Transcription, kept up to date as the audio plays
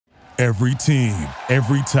Every team,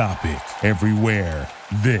 every topic, everywhere.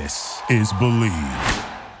 This is Believe.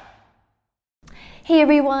 Hey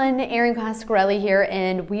everyone, Erin Coscarelli here,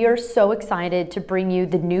 and we are so excited to bring you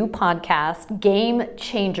the new podcast, Game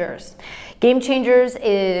Changers. Game Changers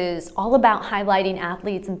is all about highlighting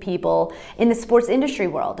athletes and people in the sports industry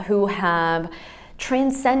world who have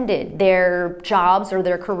transcended their jobs or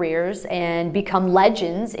their careers and become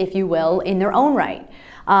legends, if you will, in their own right.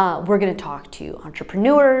 We're going to talk to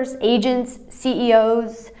entrepreneurs, agents,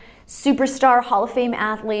 CEOs, superstar Hall of Fame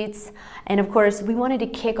athletes, and of course, we wanted to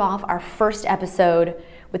kick off our first episode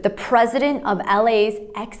with the president of LA's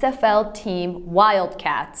XFL team,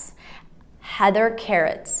 Wildcats, Heather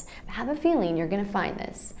Carrots. I have a feeling you're going to find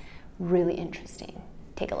this really interesting.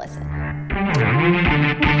 Take a listen.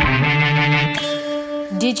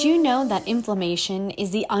 Did you know that inflammation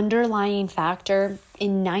is the underlying factor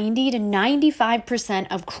in 90 to 95%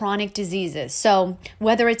 of chronic diseases? So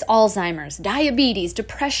whether it's Alzheimer's, diabetes,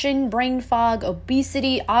 depression, brain fog,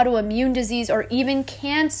 obesity, autoimmune disease, or even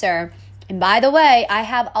cancer. And by the way, I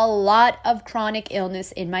have a lot of chronic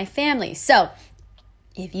illness in my family. So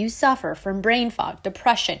if you suffer from brain fog,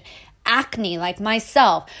 depression, acne like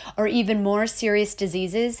myself, or even more serious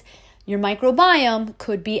diseases, your microbiome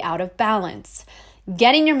could be out of balance.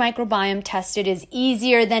 Getting your microbiome tested is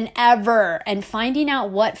easier than ever, and finding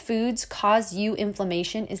out what foods cause you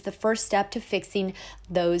inflammation is the first step to fixing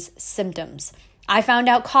those symptoms. I found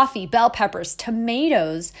out coffee, bell peppers,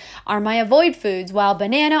 tomatoes are my avoid foods, while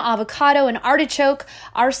banana, avocado, and artichoke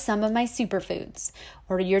are some of my superfoods.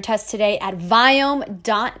 Order your test today at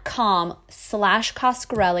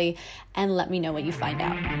Viome.com/Coscarelli and let me know what you find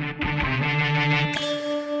out.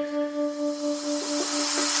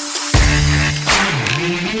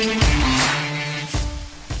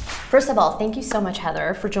 First of all, thank you so much,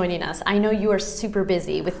 Heather, for joining us. I know you are super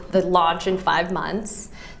busy with the launch in 5 months,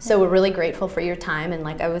 so we're really grateful for your time. And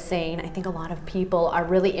like I was saying, I think a lot of people are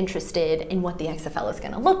really interested in what the XFL is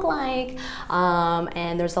going to look like,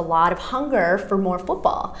 and there's a lot of hunger for more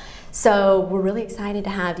football. So we're really excited to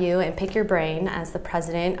have you and pick your brain as the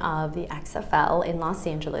president of the XFL in Los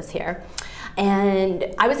Angeles here. And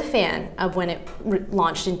I was a fan of when it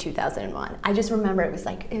launched in 2001. I just remember it was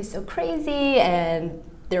so crazy, and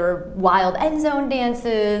there were wild end zone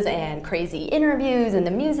dances and crazy interviews and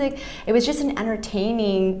the music. It was just an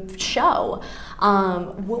entertaining show.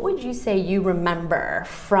 What would you say you remember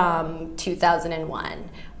from 2001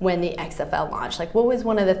 when the XFL launched? Like, what was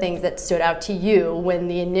one of the things that stood out to you when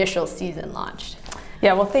the initial season launched?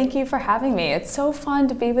 Yeah, well, thank you for having me. It's so fun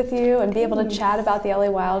to be with you and be able to chat about the LA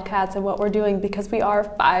Wildcats and what we're doing, because we are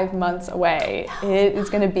 5 months away. It is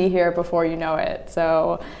going to be here before you know it,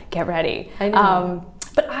 so get ready. I know.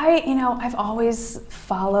 But I've always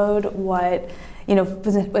followed what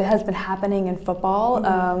has been happening in football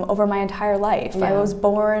over my entire life. Yeah. I was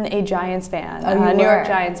born a Giants fan, a New York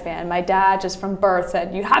Giants fan. My dad, just from birth,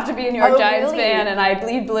 said, you have to be a New York Giants fan, and I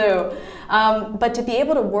bleed blue. But to be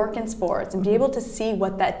able to work in sports and be able to see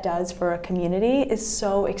what that does for a community is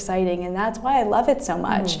so exciting, and that's why I love it so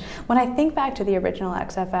much. When I think back to the original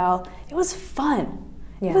XFL, it was fun.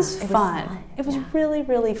 Yeah, it was fun. It was really,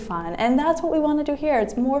 really fun. And that's what we want to do here.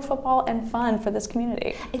 It's more football and fun for this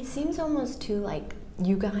community. It seems almost too like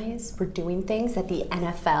you guys were doing things that the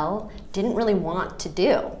NFL didn't really want to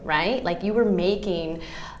do, right? Like, you were making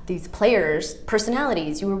these players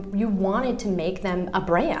personalities. You wanted to make them a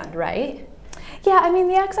brand, right? Yeah, I mean,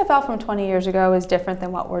 the XFL from 20 years ago is different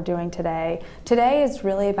than what we're doing today. Today is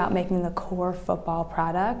really about making the core football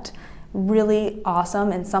product really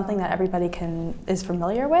awesome and something that everybody is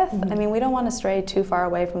familiar with. I mean, we don't want to stray too far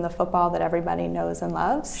away from the football that everybody knows and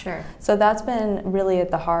loves. Sure. So that's been really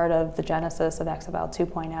at the heart of the genesis of XFL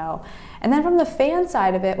 2.0. And then from the fan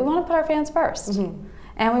side of it, we want to put our fans first.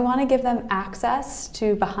 And we want to give them access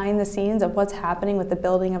to behind the scenes of what's happening with the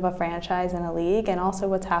building of a franchise and a league, and also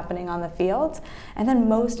what's happening on the field. And then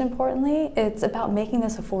most importantly, it's about making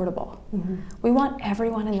this affordable. We want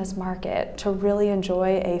everyone in this market to really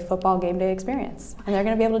enjoy a football game day experience. And they're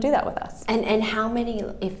going to be able to do that with us. And how many,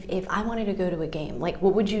 if I wanted to go to a game, like,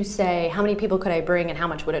 what would you say, how many people could I bring and how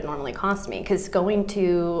much would it normally cost me? Because going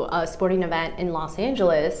to a sporting event in Los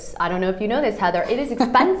Angeles, I don't know if you know this, Heather, it is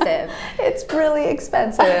expensive. It's really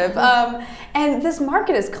expensive. And this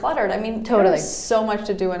market is cluttered. I mean, there's so much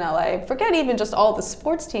to do in LA. Forget even just all the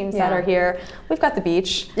sports teams that are here. We've got the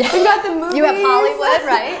beach. We've got the movies. You have Hollywood,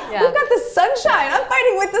 right? Yeah. We've got the sunshine. I'm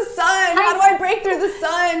fighting with the sun. How do I break fight through the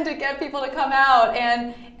sun to get people to come out.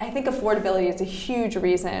 And I think affordability is a huge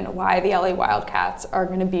reason why the LA Wildcats are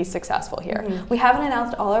going to be successful here. We haven't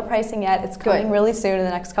announced all our pricing yet. It's coming really soon in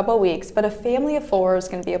the next couple of weeks. But a family of 4 is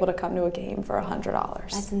going to be able to come to a game for $100.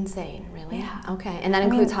 That's insane, really. Yeah. Okay, and that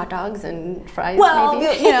includes hot dogs and fries, well,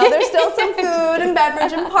 maybe? There's still some food and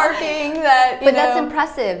beverage and parking that, But that's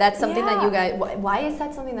impressive. That's something that you guys, why is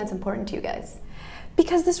that something that's important to you guys?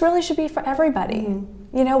 Because this really should be for everybody.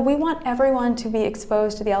 We want everyone to be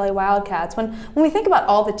exposed to the LA Wildcats. When we think about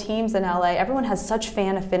all the teams in LA, everyone has such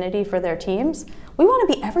fan affinity for their teams. We want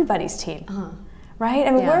to be everybody's team, right?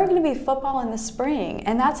 I mean, we're going to be football in the spring,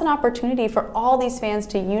 and that's an opportunity for all these fans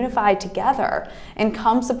to unify together and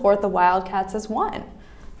come support the Wildcats as one.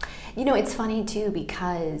 It's funny too,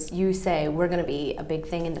 because you say we're going to be a big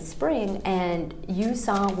thing in the spring, and you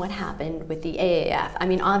saw what happened with the AAF. I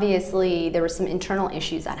mean, obviously there were some internal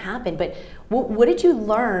issues that happened, but what did you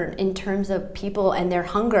learn in terms of people and their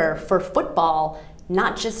hunger for football,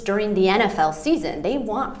 not just during the NFL season? They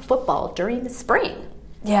want football during the spring.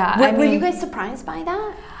 Yeah. Were you guys surprised by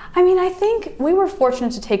that? I mean, I think we were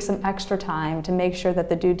fortunate to take some extra time to make sure that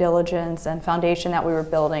the due diligence and foundation that we were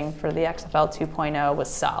building for the XFL 2.0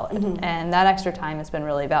 was solid. And that extra time has been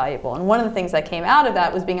really valuable. And one of the things that came out of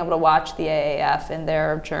that was being able to watch the AAF and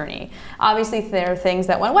their journey. Obviously, there are things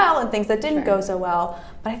that went well and things that didn't go so well.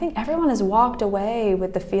 But I think everyone has walked away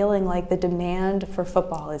with the feeling like the demand for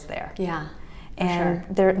football is there. Yeah. And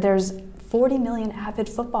there's 40 million avid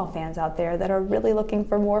football fans out there that are really looking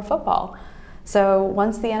for more football. So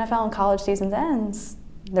once the NFL and college season ends,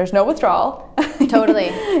 there's no withdrawal. Totally.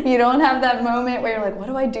 You don't have that moment where you're like, what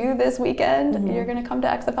do I do this weekend? You're going to come to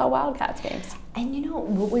XFL Wildcats games. And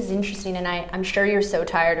what was interesting, and I'm sure you're so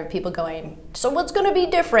tired of people going, so what's going to be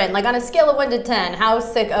different? Like on a scale of 1 to 10, how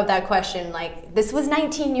sick of that question? Like, this was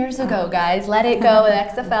 19 years ago, guys. Let it go.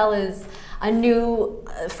 The XFL is a new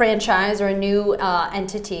franchise or a new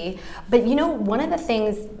entity. But one of the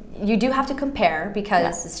things you do have to compare,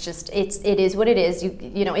 because it is what it is.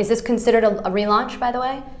 Is this considered a relaunch, by the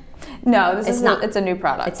way? No, it's a new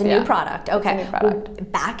product. It's a new product. Okay. It's a new product. Well,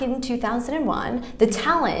 back in 2001, the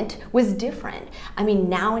talent was different. I mean,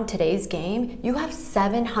 now in today's game, you have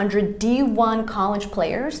 700 D1 college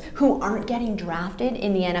players who aren't getting drafted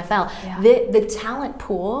in the NFL. Yeah. The talent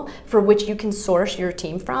pool for which you can source your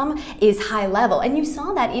team from is high level. And you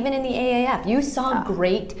saw that even in the AAF. You saw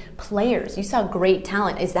great players. You saw great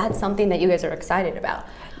talent. Is that something that you guys are excited about?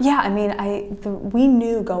 Yeah, I mean, we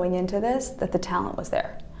knew going into this that the talent was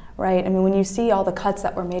there. Right? I mean, when you see all the cuts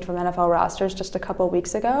that were made from NFL rosters just a couple of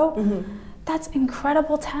weeks ago, that's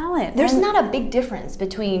incredible talent. There's not a big difference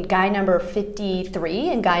between guy number 53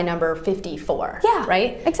 and guy number 54. Yeah,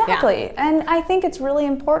 right? Exactly. Yeah. And I think it's really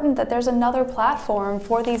important that there's another platform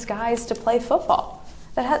for these guys to play football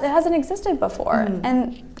that hasn't existed before.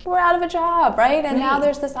 And we're out of a job, right? And now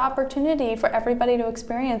there's this opportunity for everybody to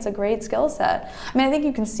experience a great skill set. I mean, I think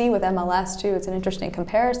you can see with MLS too, it's an interesting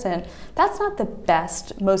comparison. That's not the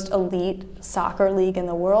best, most elite soccer league in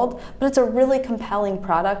the world, but it's a really compelling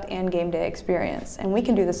product and game day experience. And we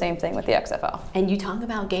can do the same thing with the XFL. And you talk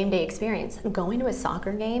about game day experience. Going to a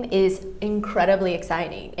soccer game is incredibly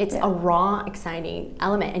exciting. It's a raw, exciting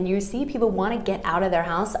element. And you see people want to get out of their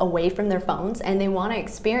house, away from their phones, and they want to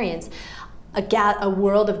experience a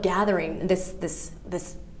world of gathering, this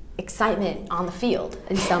excitement on the field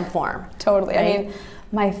in some form. Totally. Right? I mean,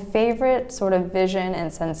 my favorite sort of vision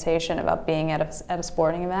and sensation about being at a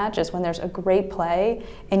sporting match is when there's a great play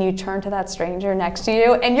and you turn to that stranger next to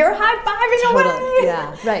you and you're high-fiving away.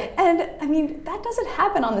 Yeah, right. And I mean, that doesn't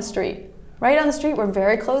happen on the street. Right on the street, we're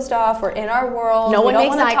very closed off. We're in our world. No one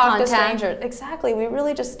makes eye talk contact. To strangers. Exactly. We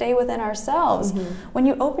really just stay within ourselves. When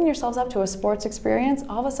you open yourselves up to a sports experience,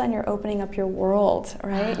 all of a sudden you're opening up your world,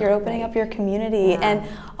 right? You're opening up your community. And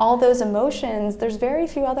all those emotions, there's very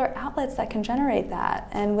few other outlets that can generate that.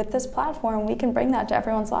 And with this platform, we can bring that to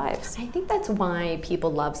everyone's lives. I think that's why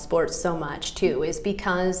people love sports so much too, is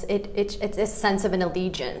because it's a sense of an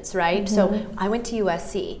allegiance, right? So I went to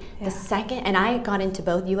USC. The second, and I got into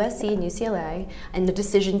both USC and UCLA. And the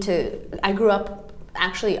decision I grew up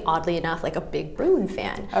actually, oddly enough, like a big Bruin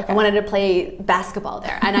fan. I wanted to play basketball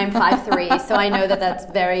there, and I'm 5'3", so I know that that's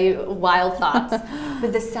very wild thoughts.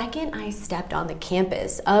 But the second I stepped on the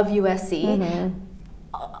campus of USC,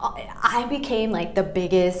 I became like the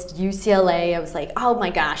biggest UCLA. I was like, oh my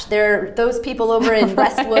gosh, those people over in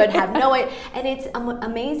Westwood have no idea. And it's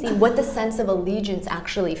amazing what the sense of allegiance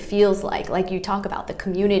actually feels like. Like you talk about the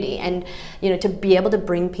community, and to be able to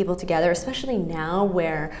bring people together, especially now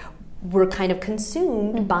where we're kind of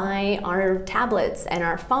consumed by our tablets and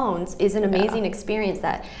our phones, is an amazing experience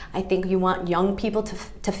that I think you want young people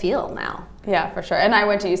to feel now. Yeah, for sure. And I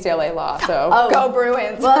went to UCLA Law, so go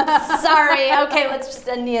Bruins. Well, sorry. Okay, let's just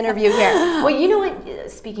end the interview here. Well, you know what?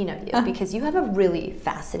 Speaking of you, because you have a really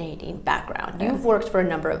fascinating background. You've worked for a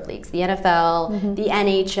number of leagues, the NFL, the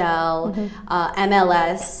NHL,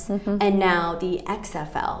 MLS, and now the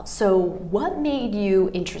XFL. So what made you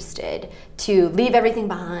interested to leave everything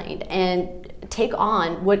behind and take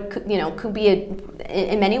on what could be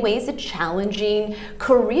in many ways a challenging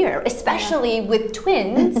career, especially with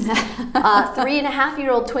twins,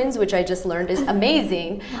 3.5-year-old twins, which I just learned is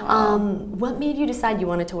amazing. What made you decide you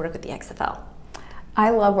wanted to work with the XFL?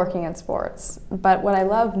 I love working in sports, but what I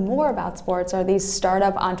love more about sports are these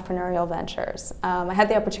startup entrepreneurial ventures. I had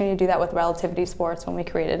the opportunity to do that with Relativity Sports when we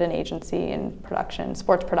created an agency and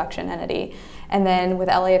sports production entity. And then with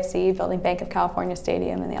LAFC, building Bank of California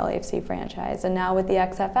Stadium and the LAFC franchise, and now with the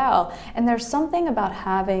XFL. And there's something about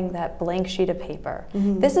having that blank sheet of paper.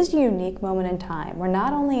 This is a unique moment in time where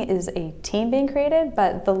not only is a team being created,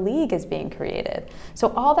 but the league is being created.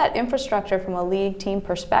 So all that infrastructure from a league team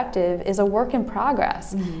perspective is a work in progress.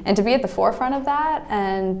 And to be at the forefront of that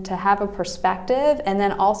and to have a perspective, and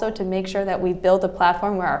then also to make sure that we build a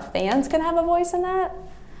platform where our fans can have a voice in that,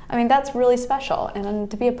 I mean, that's really special.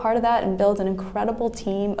 And to be a part of that and build an incredible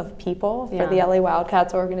team of people for the LA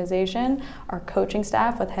Wildcats organization, our coaching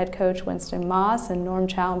staff with head coach Winston Moss and Norm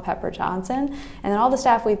Chow and Pepper Johnson, and then all the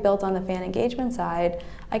staff we've built on the fan engagement side,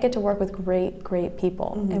 I get to work with great, great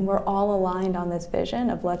people. And we're all aligned on this vision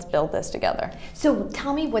of let's build this together. So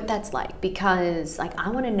tell me what that's like, because I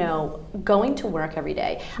want to know, going to work every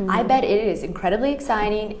day, I bet it is incredibly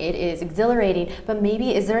exciting, it is exhilarating, but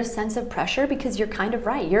maybe is there a sense of pressure? Because you're kind of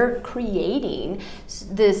right, you're creating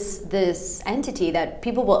this entity that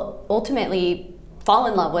people will ultimately fall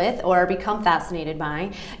in love with or become fascinated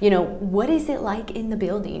by. What is it like in the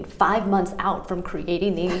building 5 months out from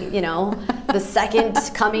creating the second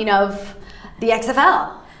coming of the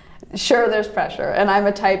XFL? Sure, there's pressure, and I'm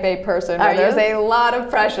a type A person where there's a lot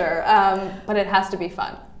of pressure, but it has to be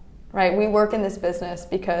fun. Right, we work in this business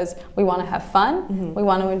because we want to have fun, we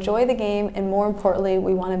want to enjoy the game, and more importantly,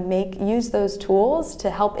 we want to use those tools to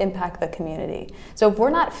help impact the community. So if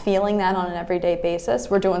we're not feeling that on an everyday basis,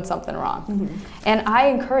 we're doing something wrong. And I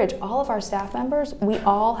encourage all of our staff members, we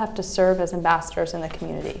all have to serve as ambassadors in the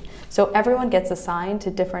community. So everyone gets assigned to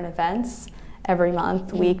different events every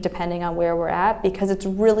month, week, depending on where we're at, because it's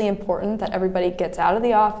really important that everybody gets out of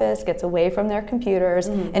the office, gets away from their computers,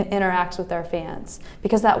 and interacts with their fans.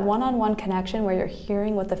 Because that one-on-one connection where you're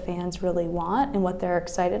hearing what the fans really want and what they're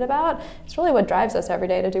excited about, it's really what drives us every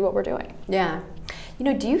day to do what we're doing. Yeah.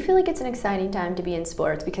 Do you feel like it's an exciting time to be in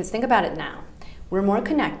sports? Because think about it now. We're more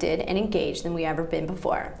connected and engaged than we ever been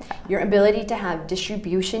before. Your ability to have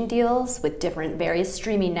distribution deals with various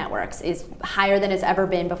streaming networks is higher than it's ever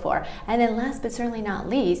been before. And then last but certainly not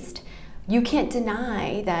least, you can't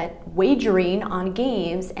deny that wagering on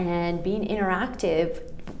games and being interactive,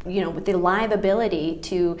 with the live ability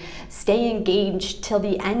to stay engaged till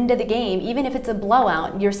the end of the game, even if it's a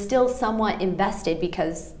blowout, you're still somewhat invested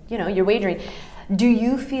because, you're wagering. Do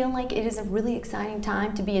you feel like it is a really exciting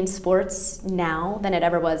time to be in sports now than it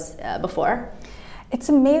ever was before? It's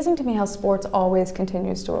amazing to me how sports always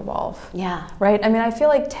continues to evolve. Yeah. Right? I mean, I feel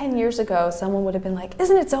like 10 years ago, someone would have been like,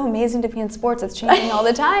 isn't it so amazing to be in sports? It's changing all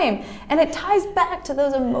the time. And it ties back to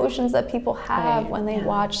those emotions that people have when they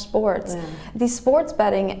watch sports. Yeah. The sports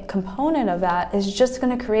betting component of that is just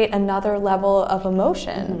going to create another level of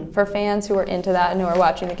emotion for fans who are into that and who are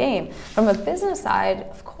watching the game. From a business side,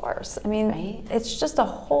 of course. I mean, it's just a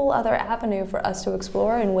whole other avenue for us to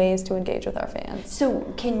explore and ways to engage with our fans.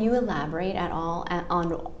 So can you elaborate at all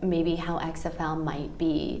on maybe how XFL might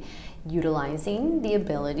be utilizing the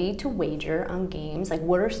ability to wager on games? Like,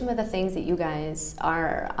 what are some of the things that you guys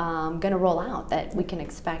are going to roll out that we can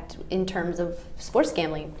expect in terms of sports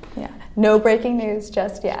gambling? Yeah, no breaking news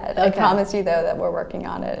just yet. Okay. I promise you, though, that we're working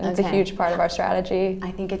on it, and it's a huge part of our strategy.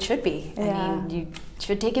 I think it should be. Yeah. I mean, you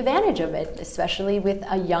should take advantage of it, especially with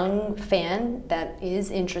a young fan that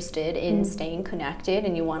is interested in staying connected,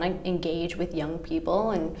 and you want to engage with young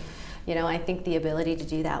people. And I think the ability to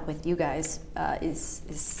do that with you guys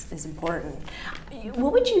is important.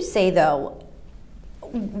 What would you say, though,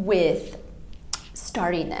 with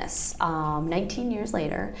starting this 19 years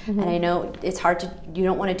later, and I know it's hard you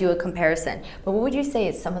don't want to do a comparison, but what would you say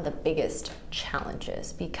is some of the biggest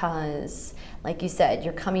challenges? Because, like you said,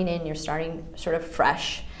 you're coming in, you're starting sort of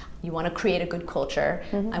fresh. You want to create a good culture.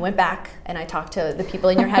 I went back and I talked to the people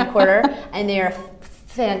in your headquarters, and they're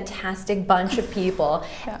fantastic bunch of people.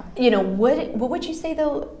 What would you say,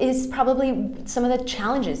 though, is probably some of the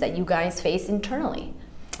challenges that you guys face internally?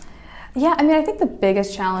 Yeah, I mean, I think the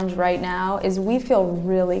biggest challenge right now is we feel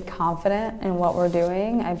really confident in what we're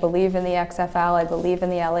doing. I believe in the XFL, I believe in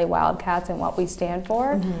the LA Wildcats and what we stand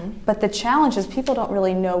for. But the challenge is people don't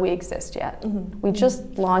really know we exist yet. We just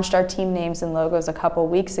launched our team names and logos a couple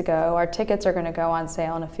weeks ago. Our tickets are going to go on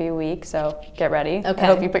sale in a few weeks, so get ready. Okay. I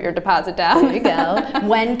hope you put your deposit down. There you go.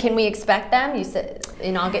 When can we expect them? You said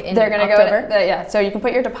in August. They're going to go. Yeah, so you can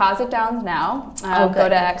put your deposit down now. Go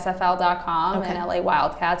to xfl.com and LA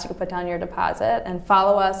Wildcats. You can put down your deposit and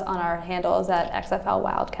follow us on our handles at XFL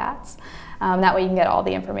Wildcats. That way you can get all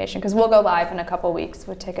the information, because we'll go live in a couple weeks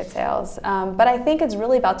with ticket sales. But I think it's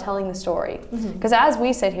really about telling the story. Because as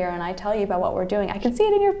we sit here and I tell you about what we're doing, I can see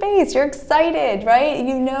it in your face. You're excited, right?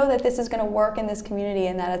 You know that this is going to work in this community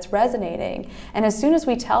and that it's resonating. And as soon as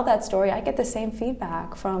we tell that story, I get the same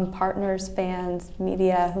feedback from partners, fans,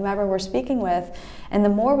 media, whomever we're speaking with. And the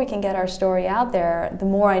more we can get our story out there, the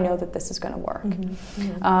more I know that this is going to work.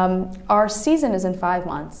 Our season is in 5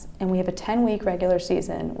 months, and we have a 10-week regular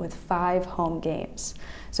season with 5 home games.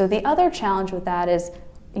 So the other challenge with that is,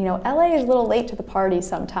 you know, LA is a little late to the party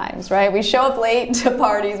sometimes, right? We show up late to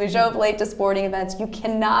parties, we show up late to sporting events. You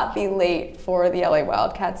cannot be late for the LA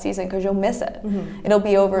Wildcats season because you'll miss it. It'll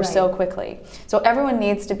be over so quickly. So everyone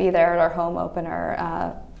needs to be there at our home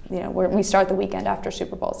opener. You know, we start the weekend after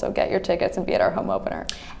Super Bowl, so get your tickets and be at our home opener.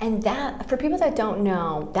 And that, for people that don't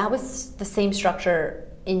know, that was the same structure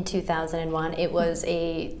in 2001. It was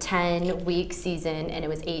a 10-week season, and it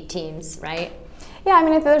was 8 teams, right? Yeah, I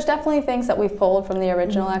mean, there's definitely things that we've pulled from the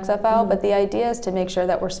original XFL, but the idea is to make sure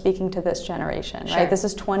that we're speaking to this generation, right? This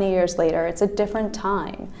is 20 years later. It's a different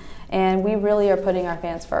time, and we really are putting our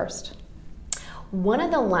fans first. One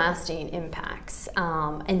of the lasting impacts,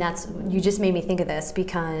 and that's, you just made me think of this,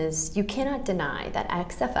 because you cannot deny that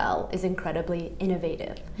XFL is incredibly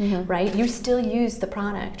innovative, right? You still use the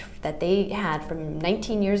product that they had from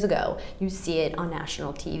 19 years ago. You see it on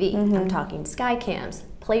national TV. I'm talking sky cams,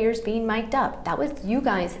 players being mic'd up. That was you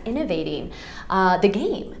guys innovating the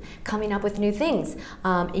game, coming up with new things,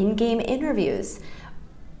 in-game interviews.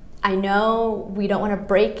 I know we don't want to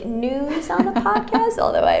break news on a podcast,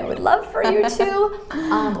 although I would love for you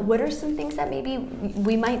to. What are some things that maybe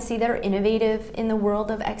we might see that are innovative in the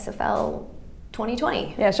world of XFL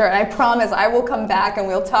 2020? Yeah, sure. And I promise I will come back and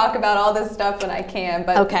we'll talk about all this stuff when I can.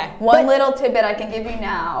 But one little tidbit I can give you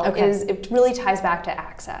now is it really ties back to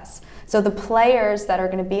access. So the players that are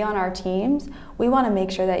going to be on our teams, we want to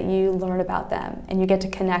make sure that you learn about them and you get to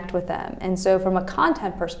connect with them. And so from a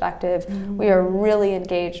content perspective, we are really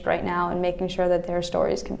engaged right now in making sure that their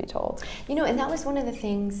stories can be told. You know, and that was one of the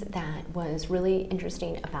things that was really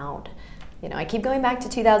interesting about, you know, I keep going back to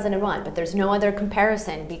 2001, but there's no other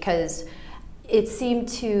comparison, because it seemed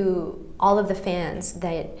to all of the fans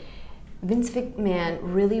that Vince McMahon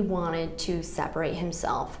really wanted to separate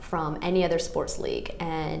himself from any other sports league,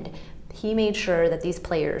 and he made sure that these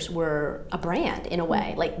players were a brand in a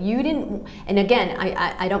way. Like, you didn't, and again,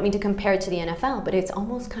 I don't mean to compare it to the NFL, but it's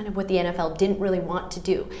almost kind of what the NFL didn't really want to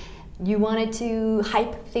do. You wanted to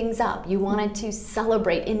hype things up. You wanted to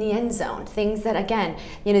celebrate in the end zone. Things that, again,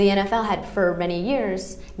 you know, the NFL had for many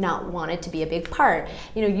years not wanted to be a big part.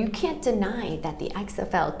 You know, you can't deny that the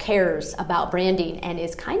XFL cares about branding and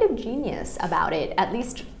is kind of genius about it, at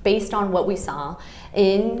least based on what we saw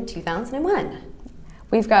in 2001.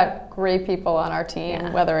 We've got great people on our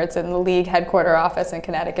team, whether it's in the league headquarter office in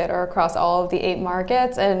Connecticut or across all of the 8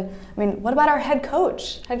 markets. And I mean, what about our head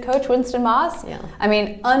coach Winston Moss? I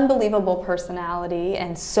mean, unbelievable personality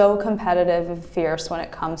and so competitive and fierce when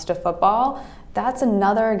it comes to football. That's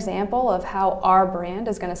another example of how our brand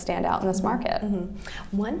is going to stand out in this market.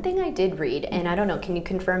 One thing I did read, and I don't know, can you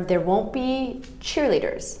confirm, there won't be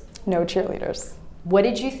cheerleaders? No cheerleaders. What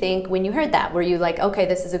did you think when you heard that? Were you like, okay,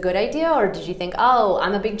 this is a good idea? Or did you think, oh,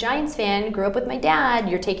 I'm a big Giants fan, grew up with my dad,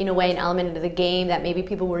 you're taking away an element of the game that maybe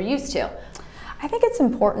people were used to? I think it's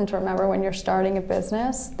important to remember when you're starting a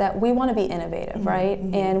business that we want to be innovative, right?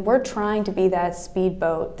 And we're trying to be that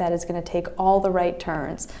speedboat that is going to take all the right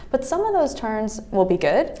turns. But some of those turns will be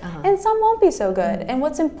good, and some won't be so good. And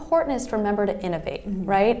what's important is to remember to innovate,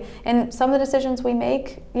 right? And some of the decisions we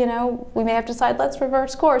make, you know, we may have to decide, let's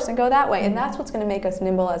reverse course and go that way. And that's what's going to make us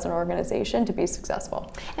nimble as an organization to be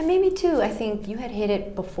successful. And maybe too, I think you had hit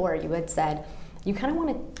it before. You had said you kind of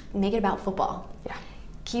want to make it about football.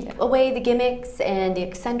 Keep away the gimmicks and the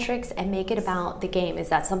eccentrics and make it about the game. Is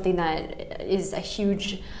that something that is a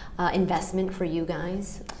huge investment for you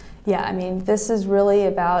guys? Yeah, I mean, this is really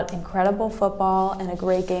about incredible football and a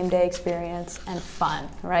great game day experience and fun,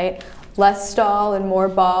 right? Less stall and more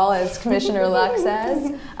ball, as Commissioner Luck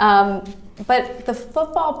says. But the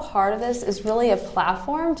football part of this is really a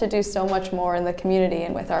platform to do so much more in the community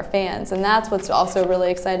and with our fans. And that's what's also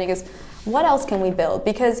really exciting is what else can we build?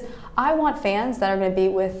 Because I want fans that are going to be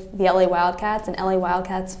with the LA Wildcats and LA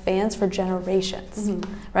Wildcats fans for generations,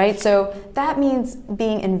 right? So that means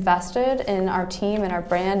being invested in our team and our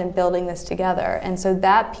brand and building this together. And so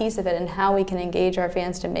that piece of it and how we can engage our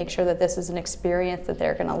fans to make sure that this is an experience that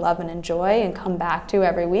they're going to love and enjoy and come back to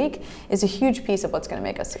every week is a huge piece of what's going to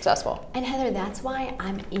make us successful. And Heather, that's why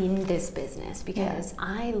I'm in this business, because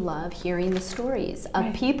I love hearing the stories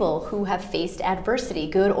of people who have faced adversity,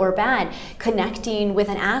 good or bad, connecting with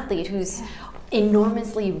an athlete who's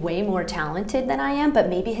enormously way more talented than I am, but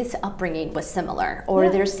maybe his upbringing was similar, or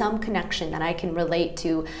there's some connection that I can relate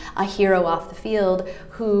to a hero off the field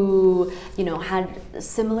who, you know, had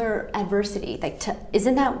similar adversity. Like,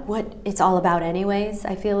 isn't that what it's all about anyways?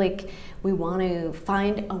 I feel like we want to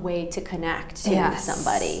find a way to connect to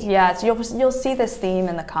somebody. Yes, you'll see this theme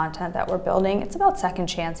in the content that we're building. It's about second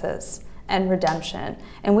chances and redemption.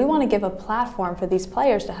 And we want to give a platform for these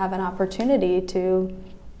players to have an opportunity to,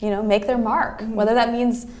 you know, make their mark, whether that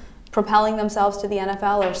means propelling themselves to the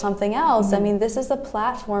NFL or something else. I mean, this is a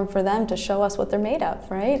platform for them to show us what they're made of,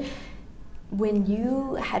 right? When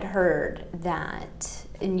you had heard that,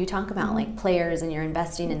 and you talk about like players and you're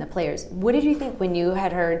investing in the players, what did you think when you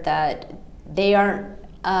had heard that they aren't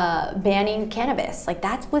banning cannabis? Like,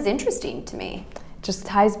 that was interesting to me. Just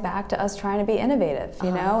ties back to us trying to be innovative,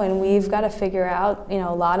 you know, and we've got to figure out, you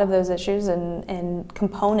know, a lot of those issues and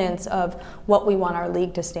components of what we want our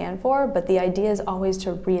league to stand for, but the idea is always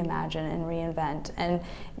to reimagine and reinvent. And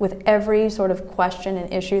with every sort of question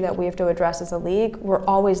and issue that we have to address as a league, we're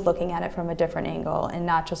always looking at it from a different angle and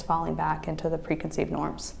not just falling back into the preconceived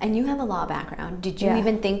norms. And you have a law background. Did you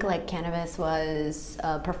even think like cannabis was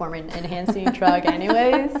a performance enhancing drug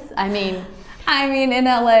anyways? I mean, in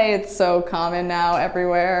LA, it's so common now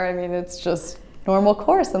everywhere. I mean, it's just normal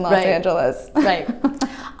course in Los Angeles. Right.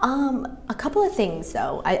 A couple of things,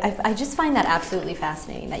 though. I just find that absolutely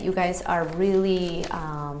fascinating that you guys are really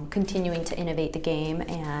continuing to innovate the game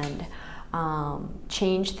and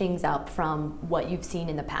change things up from what you've seen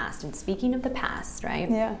in the past. And speaking of the past, right?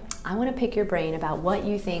 Yeah. I want to pick your brain about what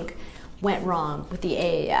you think went wrong with the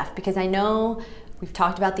AAF, because I know we've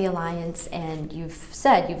talked about the Alliance, and you've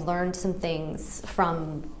said you've learned some things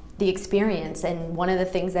from the experience. And one of the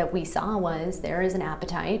things that we saw was there is an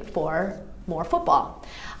appetite for more football.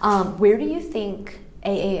 Where do you think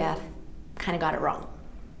AAF kind of got it wrong?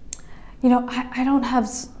 You know, I don't have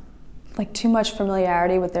like too much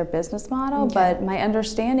familiarity with their business model, but my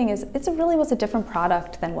understanding is it really was a different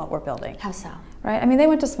product than what we're building. How so? Right? I mean, they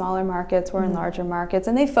went to smaller markets, we're in larger markets,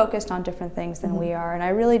 and they focused on different things than we are. And I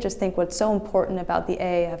really just think what's so important about the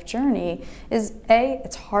AAF journey is, A,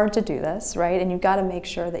 it's hard to do this, right? And you've got to make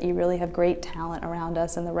sure that you really have great talent around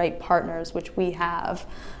us and the right partners, which we have.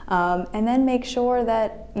 And then make sure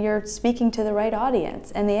that you're speaking to the right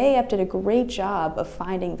audience. And the AAF did a great job of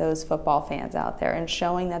finding those football fans out there and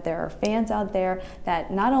showing that there are fans out there that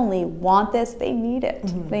not only want this, they need it.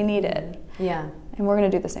 They need it. Yeah. And we're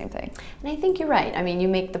going to do the same thing. And I think you're right. I mean, you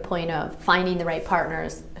make the point of finding the right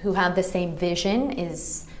partners who have the same vision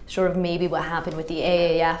is sort of maybe what happened with the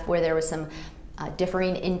AAF, where there was some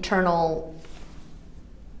differing internal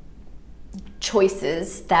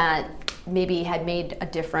choices that maybe had made a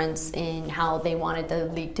difference in how they wanted the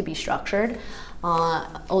league to be structured,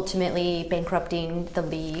 ultimately bankrupting the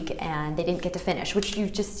league, and they didn't get to finish, which you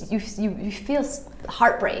feel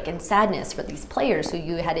heartbreak and sadness for these players who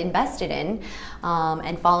you had invested in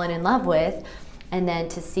and fallen in love with. And then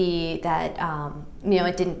to see that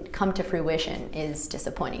it didn't come to fruition is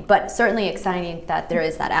disappointing, but certainly exciting that there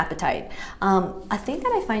is that appetite. A thing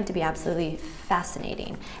that I find to be absolutely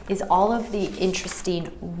fascinating is all of the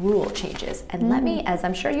interesting rule changes. And let me, as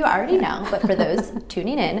I'm sure you already know, but for those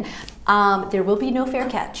tuning in, there will be no fair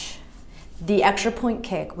catch. The extra point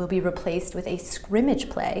kick will be replaced with a scrimmage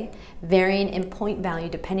play, varying in point value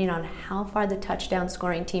depending on how far the touchdown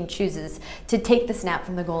scoring team chooses to take the snap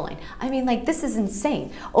from the goal line. I mean, like, this is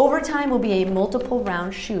insane. Overtime will be a multiple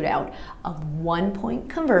round shootout of 1-point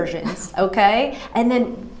conversions, okay? And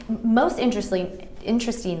then most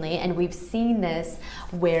interestingly, and we've seen this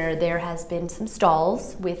where there has been some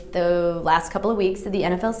stalls with the last couple of weeks of the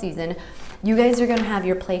NFL season, you guys are gonna have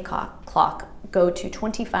your play clock go to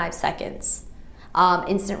 25 seconds.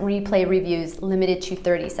 Instant replay reviews limited to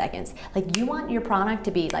 30 seconds. Like, you want your product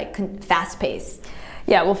to be like fast paced.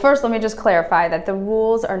 Yeah, well, first let me just clarify that the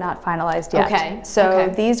rules are not finalized yet. Okay.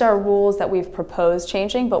 So these are rules that we've proposed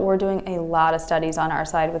changing, but we're doing a lot of studies on our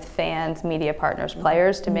side with fans, media partners,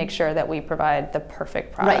 players to make sure that we provide the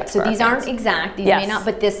perfect product. Right, so these aren't exact, these may not,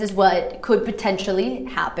 but this is what could potentially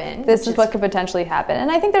happen. This is what could potentially happen.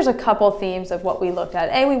 And I think there's a couple themes of what we looked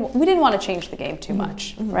at. We didn't want to change the game too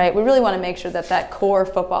much, right? We really want to make sure that that core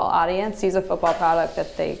football audience sees a football product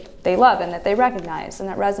that they love and that they recognize and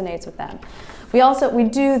that resonates with them. We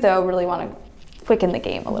do, though, really want to quicken the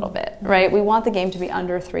game a little bit, right? We want the game to be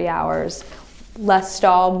under 3 hours, less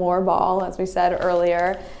stall, more ball, as we said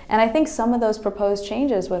earlier. And I think some of those proposed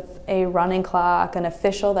changes with a running clock, an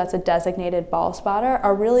official that's a designated ball spotter,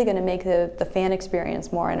 are really going to make the fan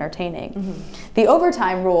experience more entertaining. The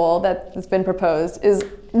overtime rule that's been proposed is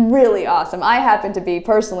really awesome. I happen to be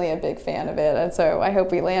personally a big fan of it, and so I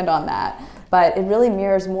hope we land on that. But it really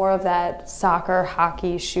mirrors more of that soccer,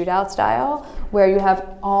 hockey, shootout style, where you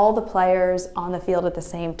have all the players on the field at the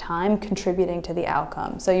same time contributing to the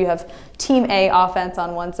outcome. So you have Team A offense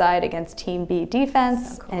on one side against Team B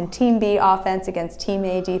defense, and Team B offense against Team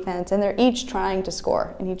A defense, and they're each trying to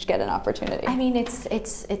score and each get an opportunity. I mean, it's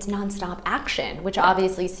nonstop action, which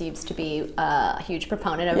obviously seems to be a huge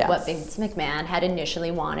proponent of what Vince McMahon had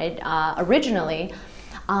initially wanted originally.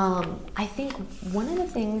 I think one of the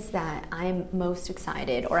things that I'm most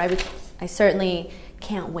excited, or I certainly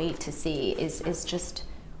can't wait to see, is just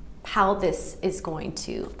how this is going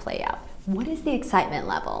to play out. What is the excitement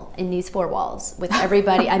level in these four walls with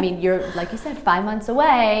everybody? I mean, you're, like you said, 5 months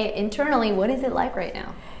away. Internally, what is it like right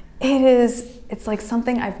now? It's like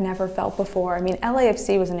something I've never felt before. I mean,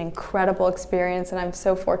 LAFC was an incredible experience, and I'm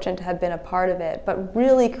so fortunate to have been a part of it. But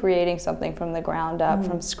really creating something from the ground up,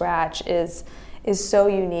 from scratch, is so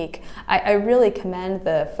unique. I really commend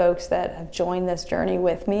the folks that have joined this journey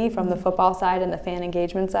with me from the football side and the fan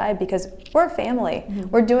engagement side, because we're a family.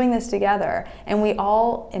 We're doing this together, and we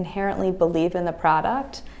all inherently believe in the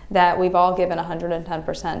product, that we've all given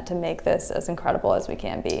 110% to make this as incredible as we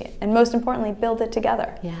can be. And most importantly, build it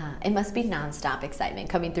together. Yeah, it must be nonstop excitement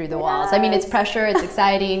coming through the walls. I mean, it's pressure, it's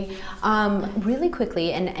exciting. Really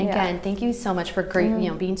quickly, and again, thank you so much for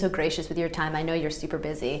being so gracious with your time. I know you're super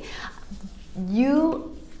busy.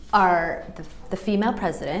 You are the female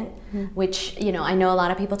president, which, I know a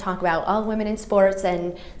lot of people talk about, women in sports,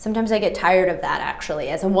 and sometimes I get tired of that, actually.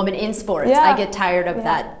 As a woman in sports, I get tired of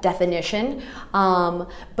that definition.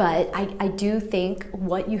 But I do think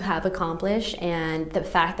what you have accomplished, and the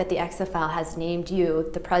fact that the XFL has named you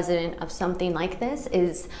the president of something like this,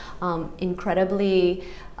 is incredibly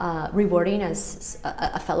rewarding as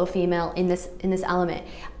a fellow female in this element.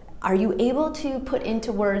 Are you able to put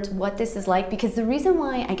into words what this is like? Because the reason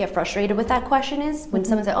why I get frustrated with that question is when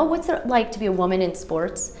someone says, what's it like to be a woman in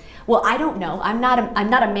sports? Well, I don't know. I'm not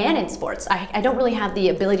a man in sports. I don't really have the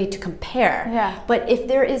ability to compare. Yeah. But if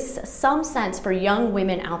there is some sense for young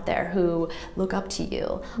women out there who look up to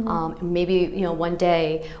you, maybe one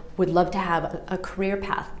day would love to have a career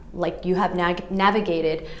path like you have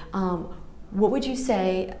navigated, what would you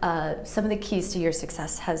say some of the keys to your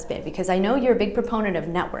success has been? Because I know you're a big proponent of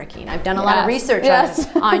networking. I've done a lot of research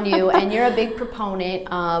on you, and you're a big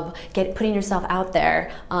proponent of putting yourself out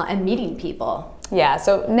there and meeting people. Yeah,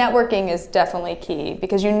 so networking is definitely key,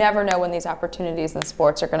 because you never know when these opportunities in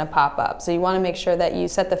sports are going to pop up. So you want to make sure that you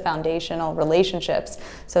set the foundational relationships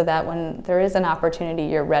so that when there is an opportunity,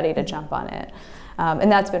 you're ready to jump on it.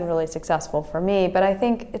 And that's been really successful for me. But I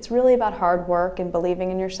think it's really about hard work and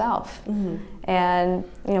believing in yourself. And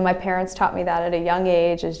my parents taught me that at a young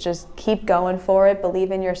age, is just keep going for it,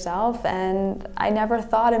 believe in yourself. And I never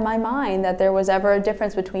thought in my mind that there was ever a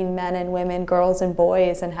difference between men and women, girls and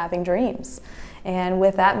boys, and having dreams. And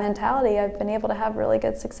with that mentality, I've been able to have really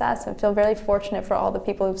good success, and feel very fortunate for all the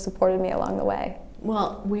people who've supported me along the way.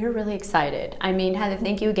 Well, we're really excited. I mean, Heather,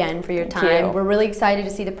 thank you again for your time. We're really excited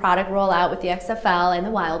to see the product roll out with the XFL and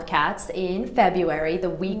the Wildcats in February,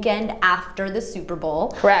 the weekend after the Super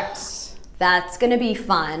Bowl. Correct. That's going to be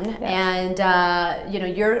fun. And,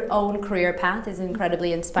 your own career path is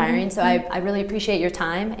incredibly inspiring. So I really appreciate your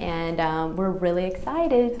time, and we're really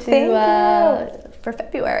excited for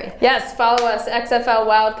February. Yes, follow us, XFL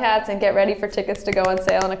Wildcats, and get ready for tickets to go on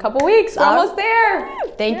sale in a couple weeks. We're almost there.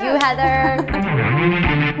 Thank you, Heather.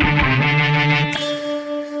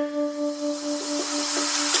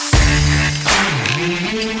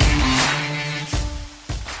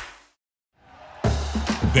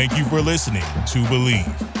 Thank you for listening to Believe.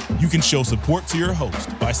 You can show support to your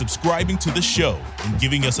host by subscribing to the show and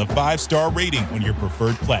giving us a 5-star rating on your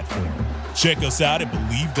preferred platform. Check us out at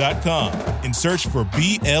Believe.com and search for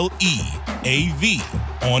BLEAV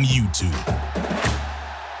on YouTube.